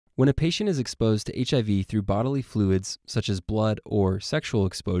When a patient is exposed to HIV through bodily fluids such as blood or sexual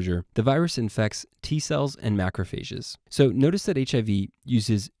exposure, the virus infects T cells and macrophages. So notice that HIV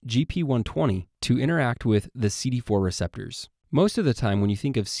uses GP120 to interact with the CD4 receptors. Most of the time when you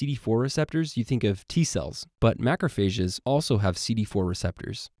think of CD4 receptors, you think of T cells, but macrophages also have CD4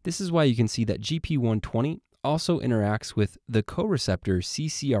 receptors. This is why you can see that GP120 also interacts with the co-receptor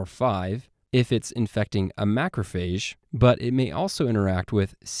CCR5 if it's infecting a macrophage, but it may also interact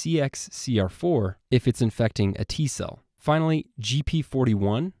with CXCR4 if it's infecting a T cell. Finally,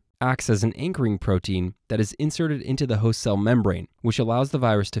 GP41 acts as an anchoring protein that is inserted into the host cell membrane, which allows the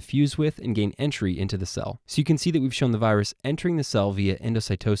virus to fuse with and gain entry into the cell. So you can see that we've shown the virus entering the cell via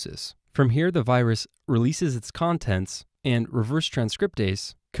endocytosis. From here, the virus releases its contents, and reverse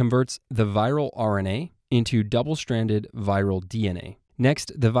transcriptase converts the viral RNA into double-stranded viral DNA.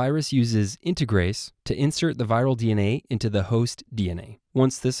 Next, the virus uses integrase to insert the viral DNA into the host DNA.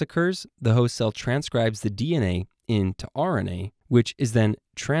 Once this occurs, the host cell transcribes the DNA into RNA, which is then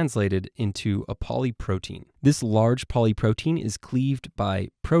translated into a polyprotein. This large polyprotein is cleaved by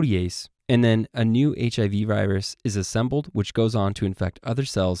protease, and then a new HIV virus is assembled, which goes on to infect other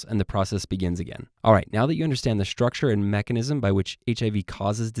cells, and the process begins again. All right, now that you understand the structure and mechanism by which HIV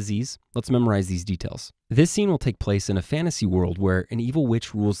causes disease, let's memorize these details. This scene will take place in a fantasy world where an evil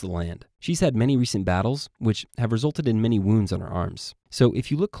witch rules the land. She's had many recent battles, which have resulted in many wounds on her arms. So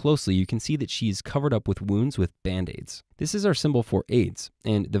if you look closely, you can see that she is covered up with wounds with band-aids. This is our symbol for AIDS,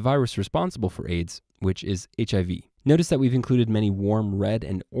 and the virus responsible for AIDS, which is HIV. Notice that we've included many warm red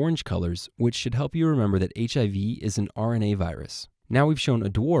and orange colors, which should help you remember that HIV is an RNA virus. Now we've shown a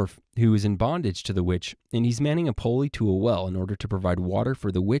dwarf who is in bondage to the witch, and he's manning a pulley to a well in order to provide water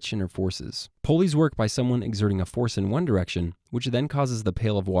for the witch and her forces. Pulleys work by someone exerting a force in one direction, which then causes the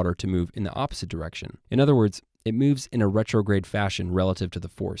pail of water to move in the opposite direction. In other words, it moves in a retrograde fashion relative to the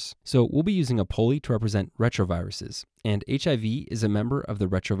force. So we'll be using a pulley to represent retroviruses, and HIV is a member of the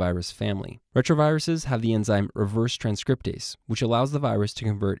retrovirus family. Retroviruses have the enzyme reverse transcriptase, which allows the virus to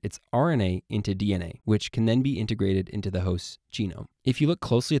convert its RNA into DNA, which can then be integrated into the host's genome. If you look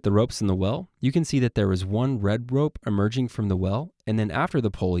closely at the ropes in the well, you can see that there is one red rope emerging from the well, and then after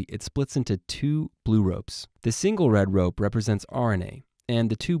the pulley, it splits into two blue ropes. The single red rope represents RNA, and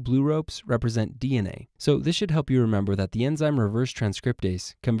the two blue ropes represent DNA. So this should help you remember that the enzyme reverse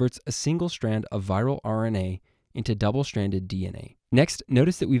transcriptase converts a single strand of viral RNA into double-stranded DNA. Next,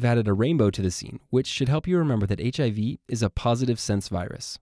 notice that we've added a rainbow to the scene, which should help you remember that HIV is a positive sense virus.